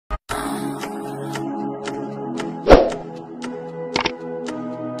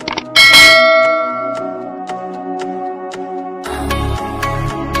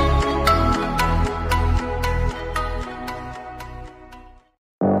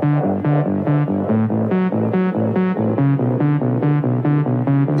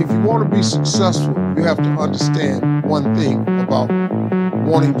be successful, you have to understand one thing about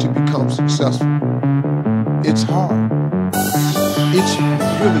wanting to become successful. It's hard. It's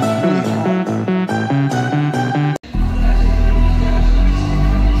really, really hard.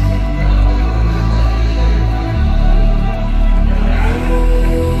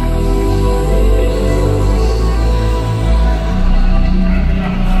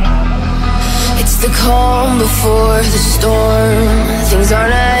 The calm before the storm. Things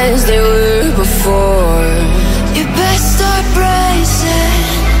aren't as they were before. You best start bracing.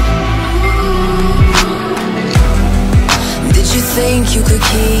 Did you think you could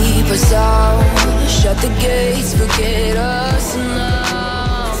keep us out? Shut the gates, forget us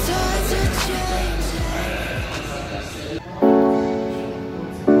now. Start to change.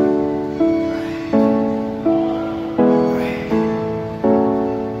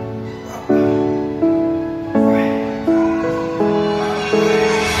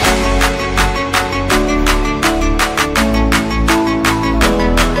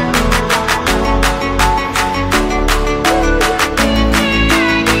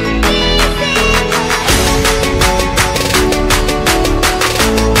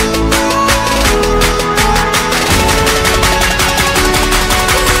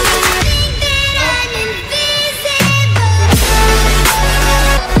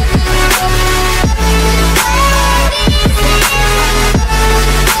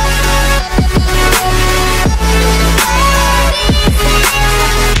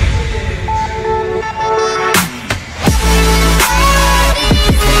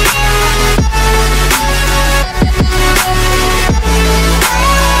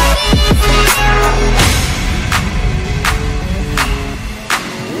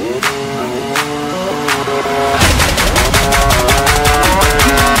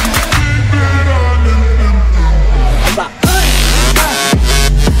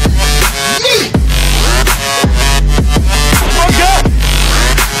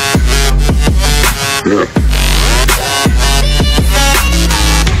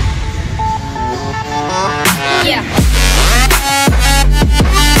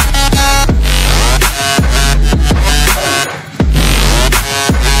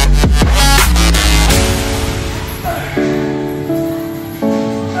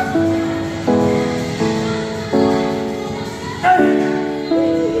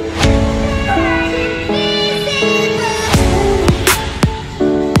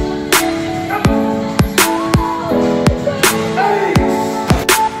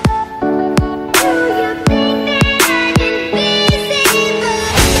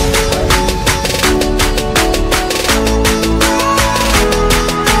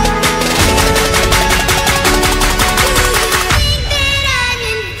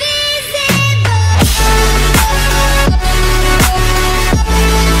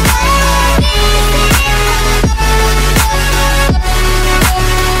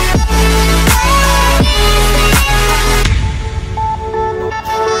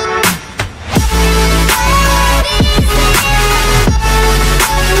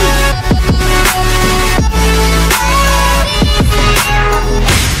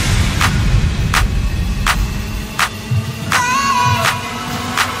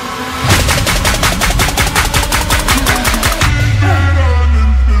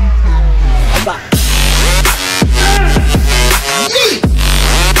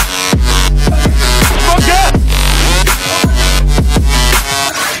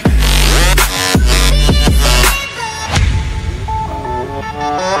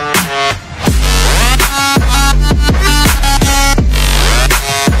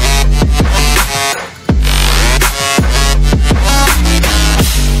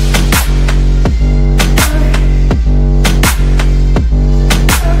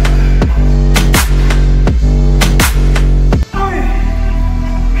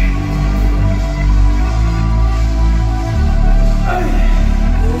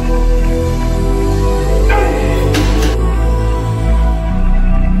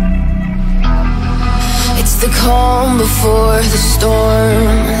 The calm before the storm.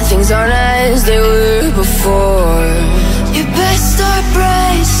 Things aren't as they were before. You best start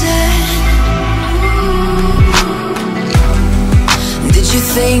bracing. Did you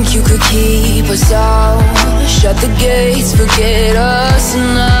think you could keep us out? Shut the gates, forget us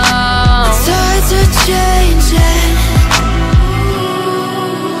now. It's time to change it.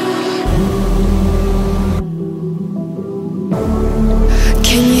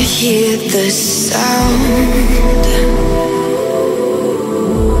 Can you hear the sound?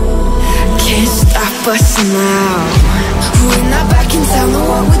 Can't stop us now. We're not back in town, know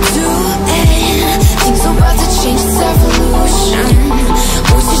what we're doing. Things are about to change, it's evolution.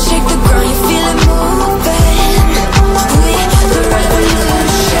 Won't you shake the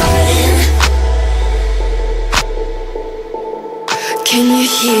you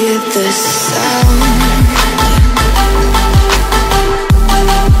hear the sound?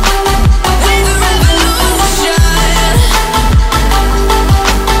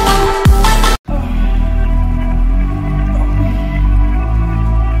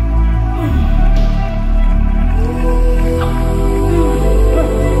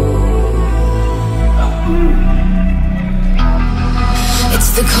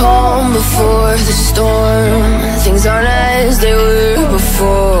 The calm before the storm. Things aren't as they were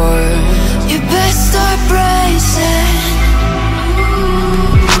before. You best start bracing.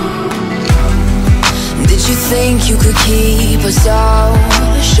 Did you think you could keep us out?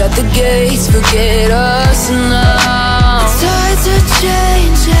 Shut the gates, forget us now. The tides are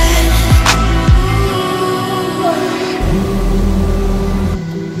changing.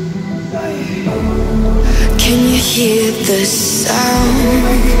 Can you hear the sound?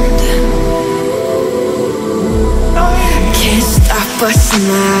 Can't stop us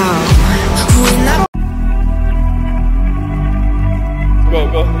now. We're not. Go.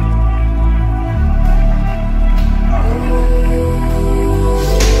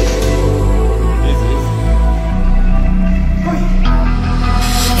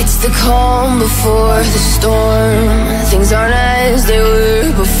 It's the calm before the storm. Things aren't as they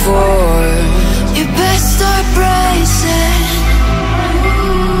were before. You best start bracing.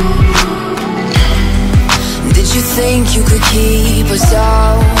 Did you think you could keep us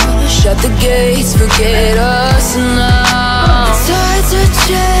out? Shut the gates, forget us now. The tides are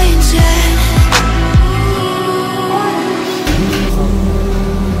changing.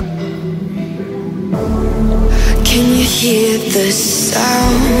 Can you hear the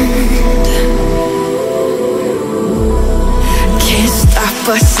sound? Can't stop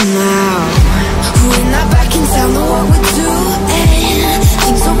us now. We're not back in town, know what we're doing.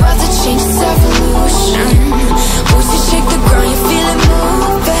 Things are about to change, it's evolution. Once you shake the ground, you feel it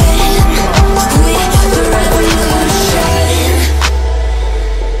moving. We're the revolution.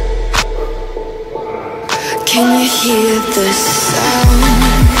 Can you hear the sound?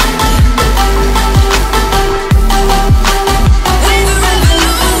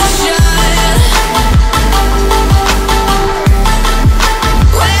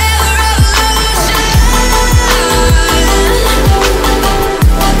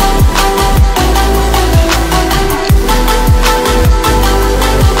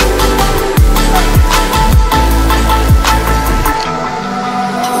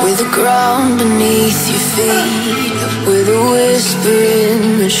 Ground beneath your feet, with a whisper in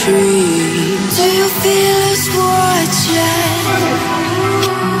the trees. Do you feel us watching?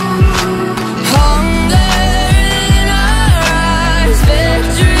 Hunger in our eyes,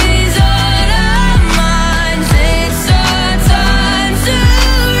 victories on our minds. It's our time to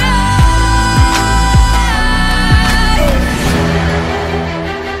rise.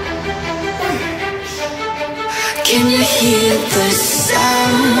 Can you hear the sound?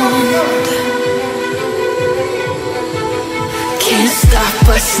 Can't stop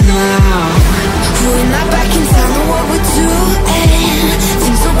us now. We're not back.